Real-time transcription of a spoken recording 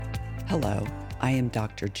Hello, I am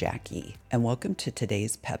Dr. Jackie, and welcome to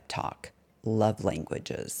today's Pep Talk, Love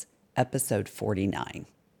Languages, episode 49.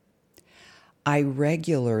 I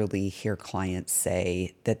regularly hear clients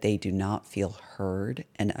say that they do not feel heard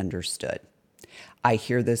and understood. I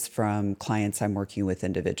hear this from clients I'm working with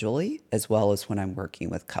individually, as well as when I'm working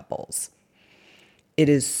with couples. It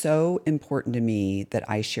is so important to me that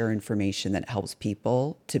I share information that helps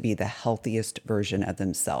people to be the healthiest version of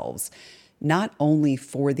themselves, not only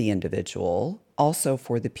for the individual, also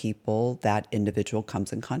for the people that individual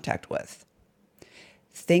comes in contact with.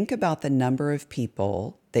 Think about the number of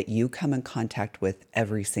people that you come in contact with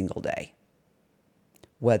every single day,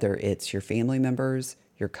 whether it's your family members,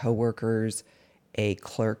 your coworkers, a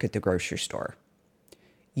clerk at the grocery store.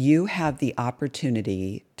 You have the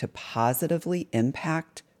opportunity to positively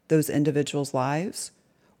impact those individuals' lives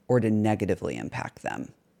or to negatively impact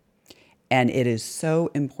them. And it is so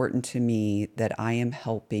important to me that I am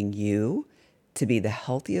helping you to be the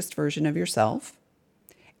healthiest version of yourself,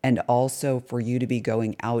 and also for you to be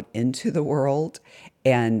going out into the world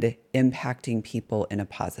and impacting people in a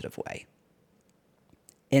positive way.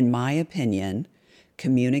 In my opinion,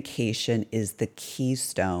 communication is the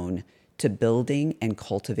keystone to building and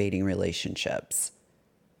cultivating relationships.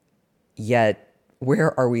 Yet,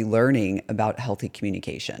 where are we learning about healthy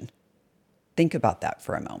communication? Think about that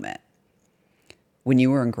for a moment. When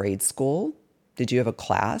you were in grade school, did you have a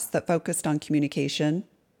class that focused on communication?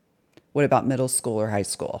 What about middle school or high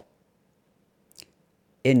school?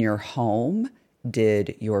 In your home,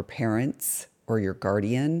 did your parents or your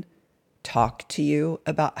guardian talk to you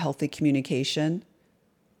about healthy communication?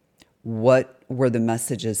 What were the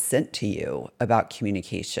messages sent to you about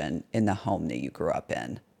communication in the home that you grew up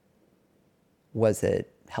in? Was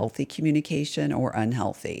it healthy communication or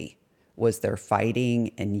unhealthy? Was there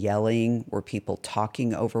fighting and yelling? Were people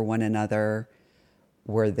talking over one another?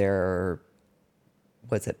 Was it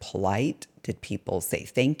polite? Did people say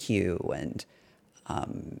thank you? And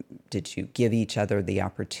did you give each other the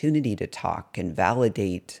opportunity to talk and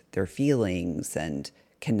validate their feelings and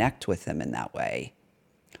connect with them in that way?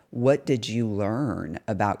 What did you learn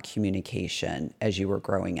about communication as you were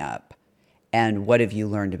growing up? And what have you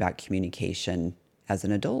learned about communication as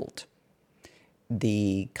an adult?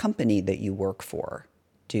 The company that you work for,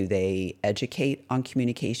 do they educate on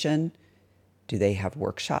communication? Do they have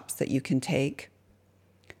workshops that you can take?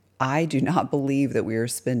 I do not believe that we are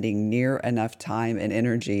spending near enough time and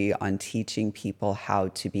energy on teaching people how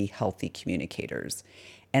to be healthy communicators.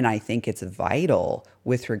 And I think it's vital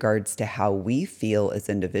with regards to how we feel as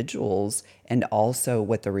individuals and also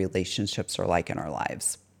what the relationships are like in our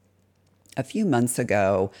lives. A few months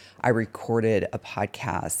ago, I recorded a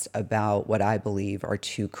podcast about what I believe are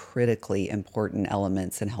two critically important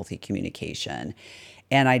elements in healthy communication.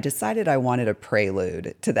 And I decided I wanted a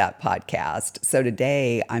prelude to that podcast. So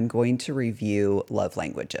today I'm going to review love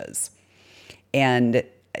languages. And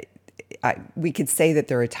we could say that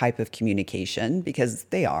they're a type of communication because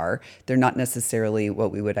they are. They're not necessarily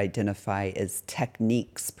what we would identify as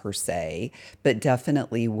techniques per se, but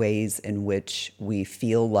definitely ways in which we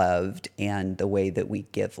feel loved and the way that we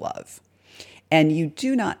give love. And you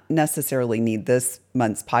do not necessarily need this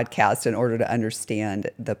month's podcast in order to understand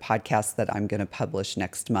the podcast that I'm going to publish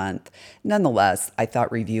next month. Nonetheless, I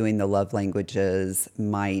thought reviewing the love languages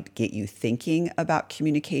might get you thinking about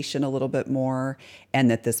communication a little bit more, and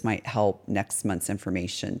that this might help next month's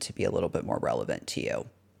information to be a little bit more relevant to you.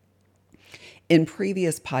 In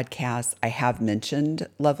previous podcasts, I have mentioned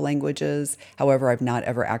love languages. However, I've not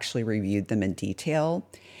ever actually reviewed them in detail.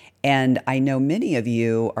 And I know many of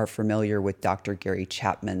you are familiar with Dr. Gary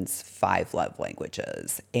Chapman's 5 love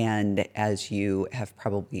languages. And as you have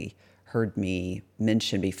probably heard me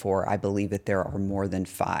mention before, I believe that there are more than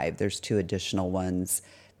 5. There's 2 additional ones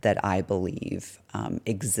that I believe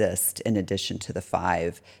exist in addition to the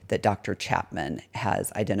 5 that Dr. Chapman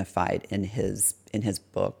has identified in his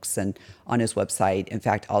books and on his website. In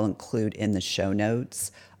fact, I'll include in the show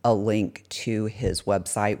notes a link to his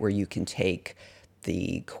website where you can take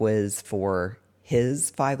the quiz for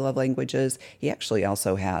his 5 love languages. He actually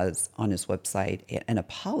also has on his website an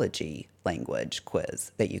apology language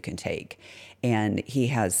quiz that you can take. And he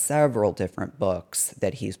has several different books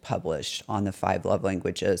that he's published on the 5 love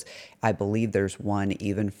languages. I believe there's one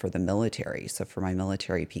even for the military. So for my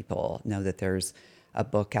military people, know that there's a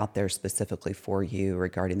book out there specifically for you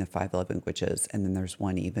regarding the 5 love languages. And then there's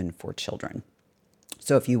one even for children.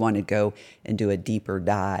 So if you want to go and do a deeper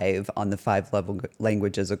dive on the five level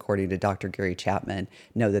languages according to Dr. Gary Chapman,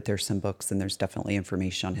 know that there's some books and there's definitely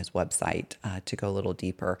information on his website to go a little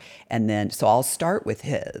deeper. And then, so I'll start with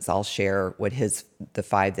his. I'll share the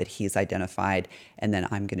five that he's identified, and then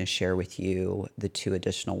I'm going to share with you the two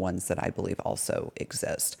additional ones that I believe also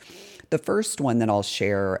exist. The first one that I'll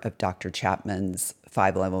share of Dr. Chapman's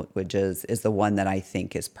five languages is the one that I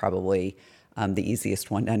think is probably the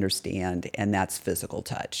easiest one to understand, and that's physical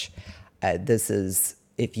touch. This is,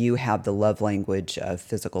 if you have the love language of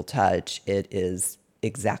physical touch, it is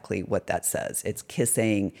exactly what that says. It's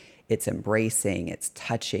kissing, it's embracing, it's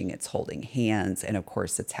touching, it's holding hands, and of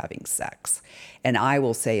course, it's having sex. And I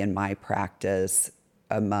will say in my practice,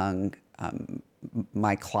 among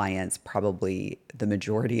my clients, probably the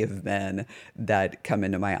majority of men that come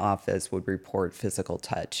into my office would report physical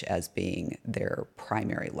touch as being their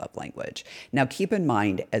primary love language. Now, keep in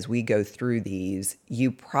mind, as we go through these,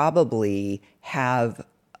 you probably have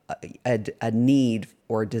a need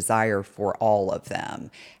or desire for all of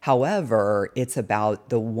them. However, it's about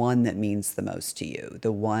the one that means the most to you,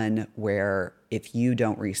 the one where if you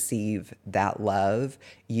don't receive that love,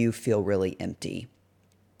 you feel really empty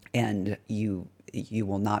and you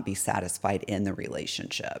will not be satisfied in the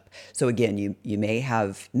relationship. So again, you may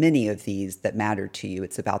have many of these that matter to you.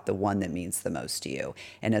 It's about the one that means the most to you.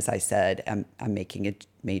 And as I said, I'm making a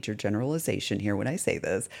major generalization here when I say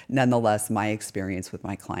this. Nonetheless, my experience with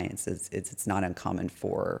my clients is it's not uncommon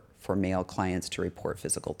for male clients to report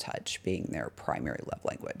physical touch being their primary love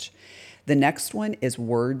language. The next one is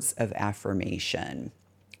words of affirmation.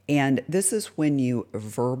 And this is when you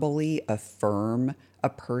verbally affirm a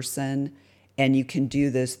person, and you can do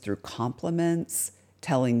this through compliments,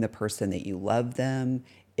 telling the person that you love them.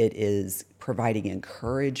 It is providing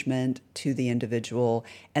encouragement to the individual.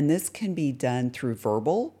 And this can be done through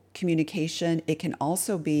verbal communication. It can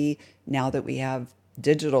also be, now that we have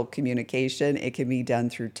digital communication, it can be done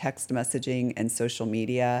through text messaging and social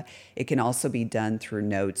media. It can also be done through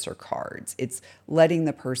notes or cards. It's letting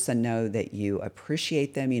the person know that you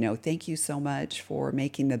appreciate them. Thank you so much for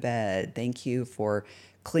making the bed. Thank you for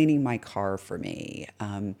cleaning my car for me.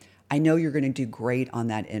 I know you're going to do great on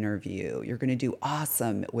that interview. You're going to do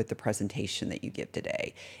awesome with the presentation that you give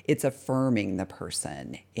today. It's affirming the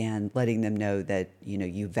person and letting them know that,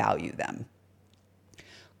 you value them.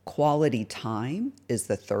 Quality time is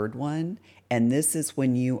the third one, and this is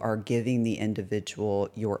when you are giving the individual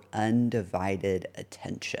your undivided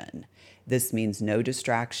attention. This means no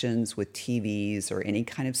distractions with TVs or any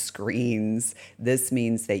kind of screens. This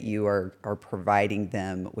means that you are providing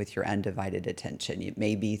them with your undivided attention. It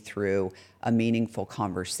may be through a meaningful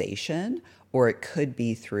conversation, or it could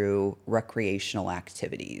be through recreational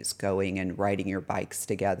activities, going and riding your bikes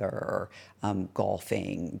together, or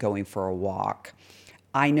golfing, going for a walk.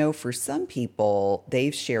 I know for some people,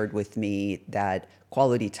 they've shared with me that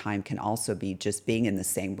quality time can also be just being in the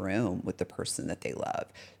same room with the person that they love.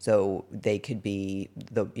 So they could be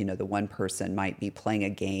the one person might be playing a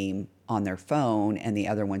game on their phone and the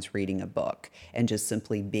other one's reading a book, and just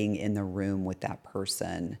simply being in the room with that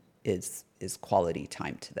person is quality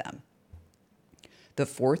time to them. The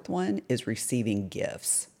fourth one is receiving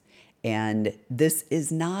gifts. And this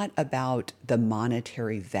is not about the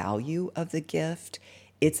monetary value of the gift.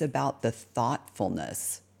 It's about the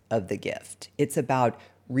thoughtfulness of the gift. It's about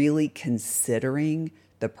really considering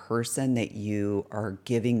the person that you are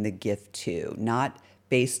giving the gift to, not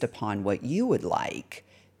based upon what you would like,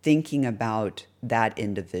 thinking about that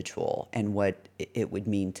individual and what it would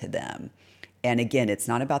mean to them. And again, it's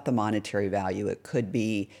not about the monetary value. It could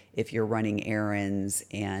be if you're running errands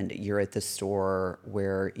and you're at the store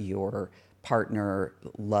where your partner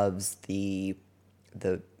loves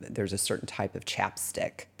there's a certain type of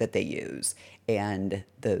chapstick that they use, and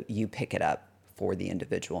you pick it up for the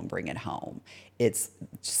individual and bring it home. It's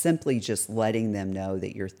simply just letting them know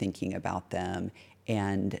that you're thinking about them,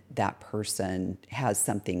 and that person has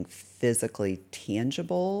something physically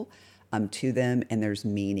tangible to them, and there's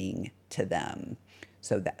meaning to them.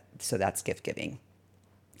 So that's gift giving.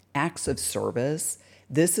 Acts of service.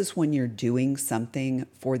 This is when you're doing something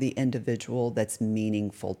for the individual that's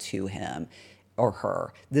meaningful to him or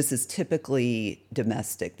her. This is typically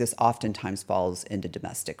domestic. This oftentimes falls into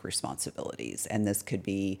domestic responsibilities. And this could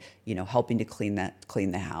be, helping to clean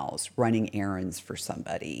the house, running errands for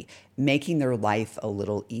somebody, making their life a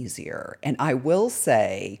little easier. And I will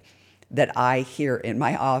say that I hear in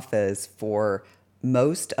my office for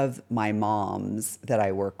most of my moms that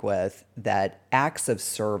I work with that acts of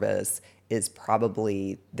service is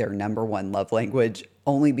probably their number one love language,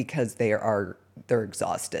 only because they are they're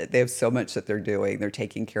exhausted. They have so much that they're doing. They're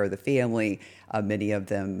taking care of the family. Many of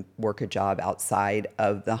them work a job outside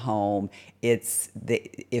of the home. If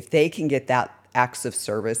they can get that acts of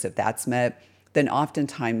service, if that's met, then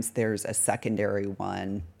oftentimes there's a secondary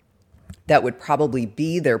one that would probably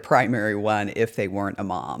be their primary one if they weren't a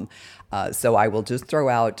mom. So I will just throw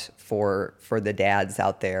out for the dads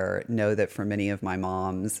out there, know that for many of my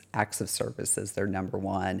moms, acts of service is their number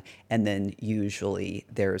one, and then usually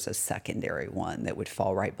there's a secondary one that would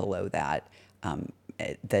fall right below that.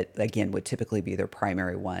 That again would typically be their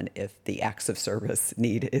primary one if the acts of service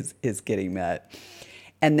need is getting met.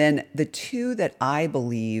 And then the two that I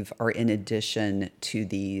believe are in addition to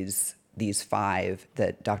these five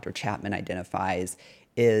that Dr. Chapman identifies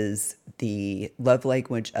is the love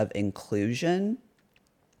language of inclusion.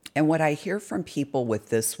 And what I hear from people with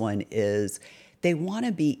this one is they want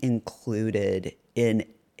to be included in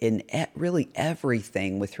really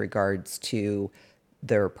everything with regards to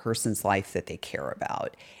their person's life that they care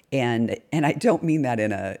about. And I don't mean that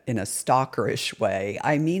in a stalkerish way.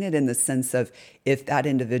 I mean it in the sense of if that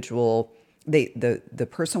individual the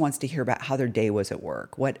person wants to hear about how their day was at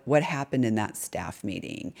work, what happened in that staff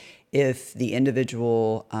meeting. If the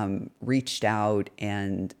individual reached out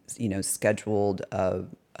and scheduled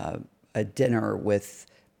a dinner with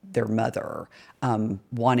their mother,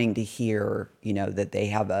 wanting to hear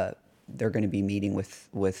that they're going to be meeting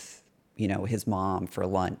with his mom for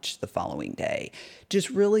lunch the following day, just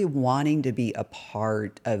really wanting to be a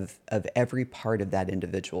part of every part of that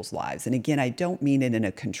individual's lives. And again, I don't mean it in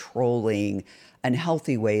a controlling,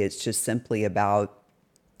 unhealthy way. It's just simply about,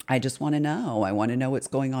 I just want to know. I want to know what's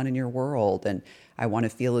going on in your world. And I want to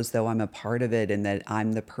feel as though I'm a part of it and that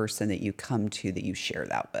I'm the person that you come to, that you share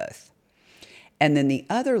that with. And then the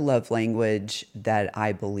other love language that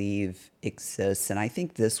I believe exists, and I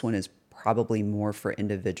think this one is probably more for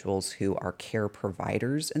individuals who are care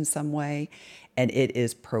providers in some way, and it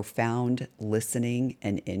is profound listening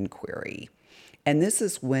and inquiry. And this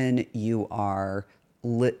is when you are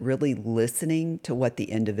really listening to what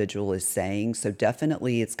the individual is saying. So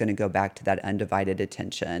definitely it's going to go back to that undivided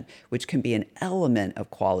attention, which can be an element of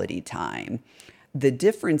quality time. The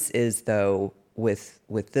difference is, though, with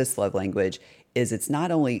this love language, is it's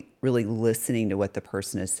not only really listening to what the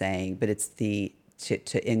person is saying, but it's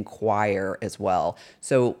to inquire as well.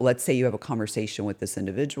 So let's say you have a conversation with this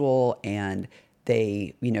individual and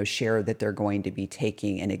they, share that they're going to be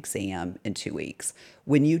taking an exam in 2 weeks.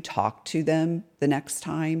 When you talk to them the next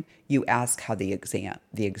time, you ask how the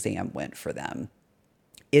exam went for them.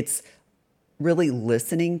 It's really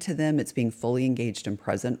listening to them. It's being fully engaged and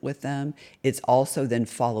present with them. It's also then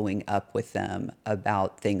following up with them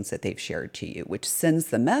about things that they've shared to you, which sends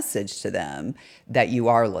the message to them that you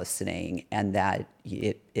are listening and that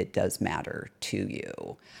it does matter to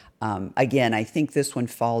you. Again, I think this one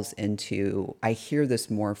falls into, I hear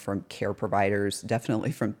this more from care providers,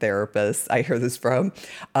 definitely from therapists. I hear this from,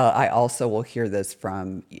 I also will hear this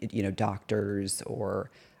from, doctors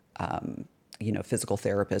or, physical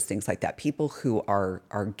therapists, things like that. People who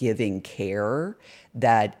are giving care,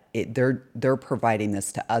 that they're providing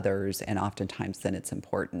this to others, and oftentimes then it's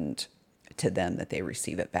important to them that they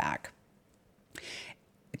receive it back.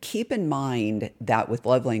 Keep in mind that with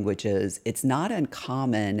love languages, it's not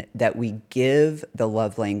uncommon that we give the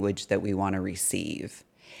love language that we want to receive,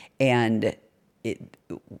 and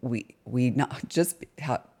we not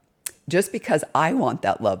just because I want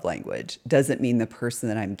that love language doesn't mean the person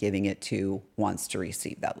that I'm giving it to wants to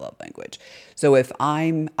receive that love language. So if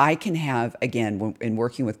I can have, again, in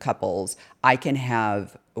working with couples, I can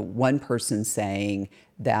have one person saying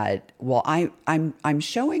that, well, I'm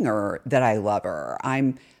showing her that I love her.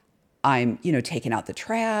 I'm taking out the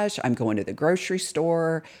trash. I'm going to the grocery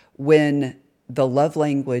store, when the love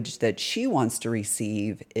language that she wants to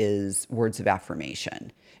receive is words of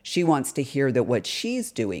affirmation. She wants to hear that what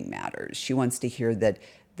she's doing matters. She wants to hear that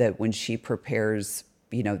when she prepares,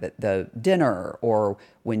 the dinner, or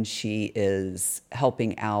when she is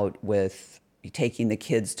helping out with taking the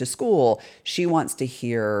kids to school, she wants to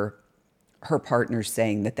hear her partner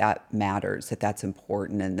saying that matters, that's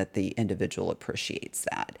important, and that the individual appreciates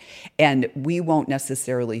that. And we won't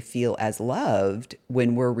necessarily feel as loved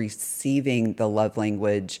when we're receiving the love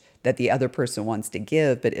language that the other person wants to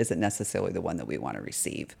give, but isn't necessarily the one that we want to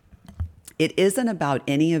receive. It isn't about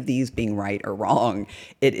any of these being right or wrong.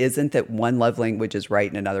 It isn't that one love language is right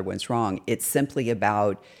and another one's wrong. It's simply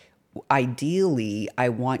about, ideally, I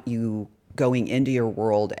want you going into your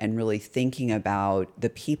world and really thinking about the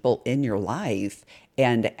people in your life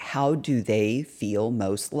and how do they feel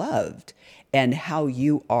most loved, and how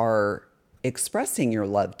you are expressing your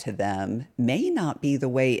love to them may not be the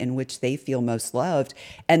way in which they feel most loved.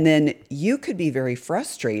 And then you could be very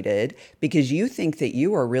frustrated because you think that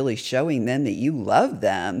you are really showing them that you love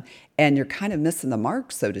them, and you're kind of missing the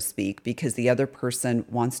mark, so to speak, because the other person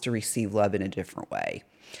wants to receive love in a different way.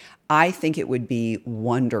 I think it would be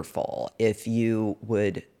wonderful if you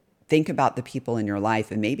would think about the people in your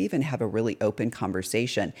life and maybe even have a really open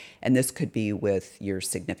conversation. And this could be with your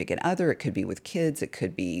significant other, it could be with kids, it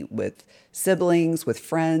could be with siblings, with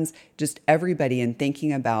friends, just everybody, and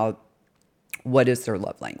thinking about what is their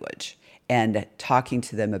love language and talking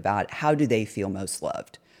to them about how do they feel most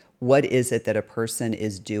loved. What is it that a person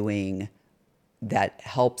is doing that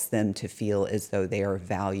helps them to feel as though they are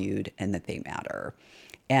valued and that they matter?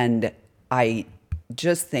 And I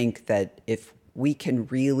just think that if we can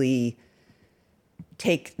really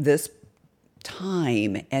take this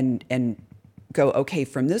time and go, okay,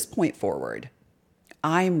 from this point forward,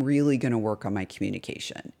 I'm really going to work on my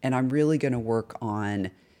communication, and I'm really going to work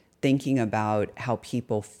on thinking about how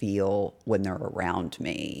people feel when they're around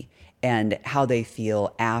me and how they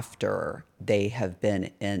feel after they have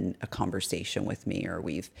been in a conversation with me or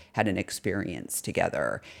we've had an experience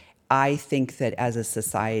together. I think that as a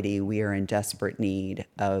society, we are in desperate need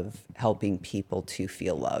of helping people to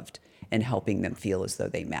feel loved and helping them feel as though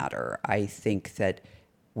they matter. I think that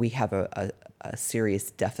we have a serious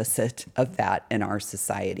deficit of that in our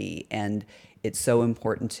society. And it's so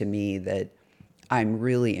important to me that I'm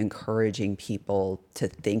really encouraging people to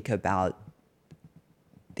think about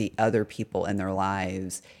the other people in their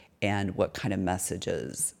lives and what kind of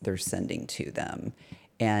messages they're sending to them.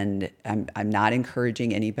 And I'm not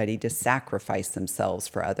encouraging anybody to sacrifice themselves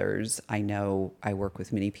for others. I know I work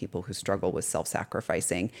with many people who struggle with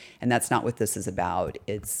self-sacrificing, and that's not what this is about.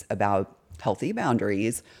 It's about healthy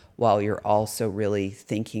boundaries while you're also really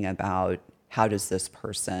thinking about how does this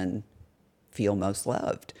person feel most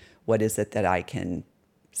loved? What is it that I can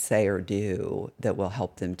say or do that will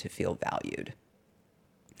help them to feel valued?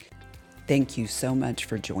 Thank you so much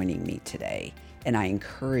for joining me today. And I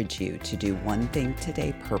encourage you to do one thing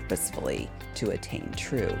today purposefully to attain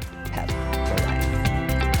true PEP for life.